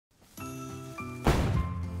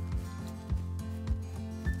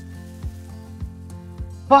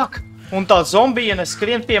fuck? Un tā zombija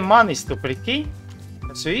neskrien pie manis, tu priki?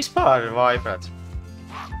 Tas vispār ir vājprāts.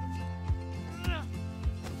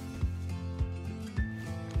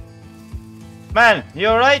 Man, you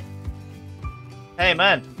alright? Hey,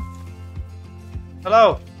 man.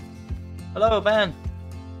 Hello. Hello, man.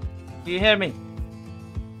 Do you hear me?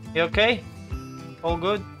 You okay? All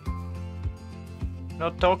good?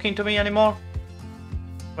 Not talking to me anymore?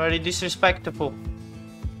 Very disrespectful.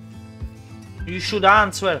 You should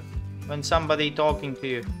answer when somebody talking to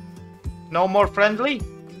you. No more friendly?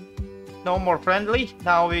 No more friendly?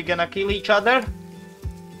 Now we're gonna kill each other?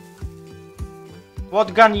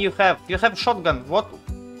 What gun you have? You have shotgun.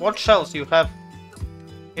 What shells you have?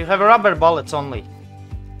 You have rubber bullets only.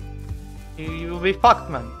 You'll be fucked,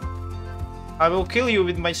 man. I will kill you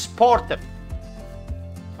with my sporter.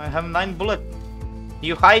 I have 9 bullets.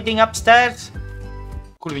 You hiding upstairs?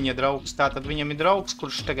 Kur viņa draugs? Tātad viņam ir draugs,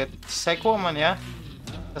 kurš tagad seko man, ja?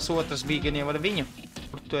 Tas otrs bija gan jau ar viņu.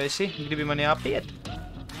 Kur tu esi? Gribi mani apiet?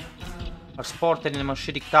 Ar sporteri nemaz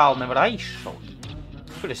šitik tālu nevar aizšaut.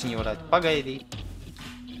 Kur es viņu varētu pagaidīt?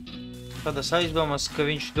 Tad es aizdomās, ka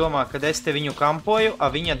viņš domā, kad es te viņu kampoju,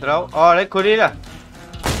 a viņa draugu... O, re, kur ir?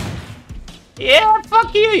 Yeah,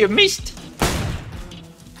 fuck you, you missed!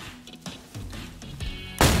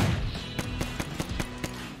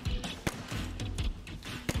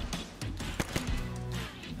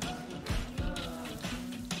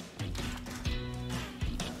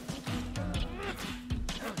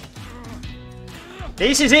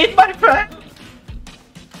 This is it, my friend!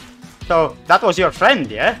 So, that was your friend,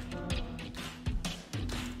 yeah?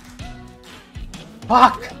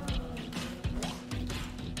 Fuck!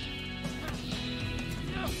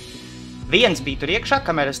 Viens bija tur iekšā,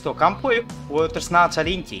 kamēr es to kampoju, otrs nāca ar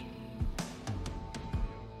riņķī.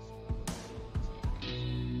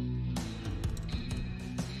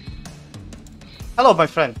 Hello, my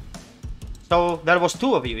friend. So, there was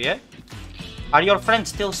 2 of you, yeah? Are your friends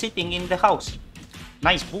still sitting in the house?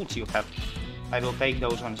 Nice boots you have. I will take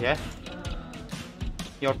those ones, yeah?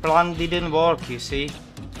 Your plan didn't work, you see?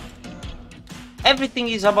 Everything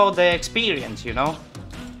is about the experience, you know?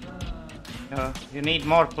 You need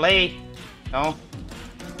more play, no?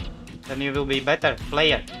 Then you will be better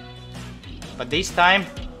player. But this time,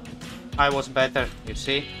 I was better, you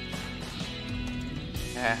see?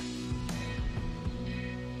 Yeah.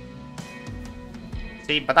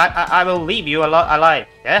 See, but I will leave you alive,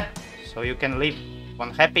 yeah? So you can live one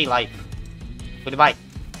happy life. Goodbye.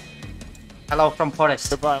 Hello from Forest.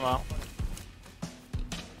 Goodbye, Mom.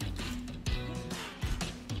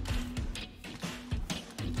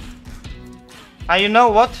 You know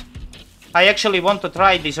what? I actually want to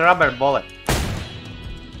try this rubber bullet.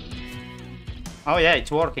 Oh yeah,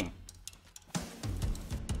 it's working.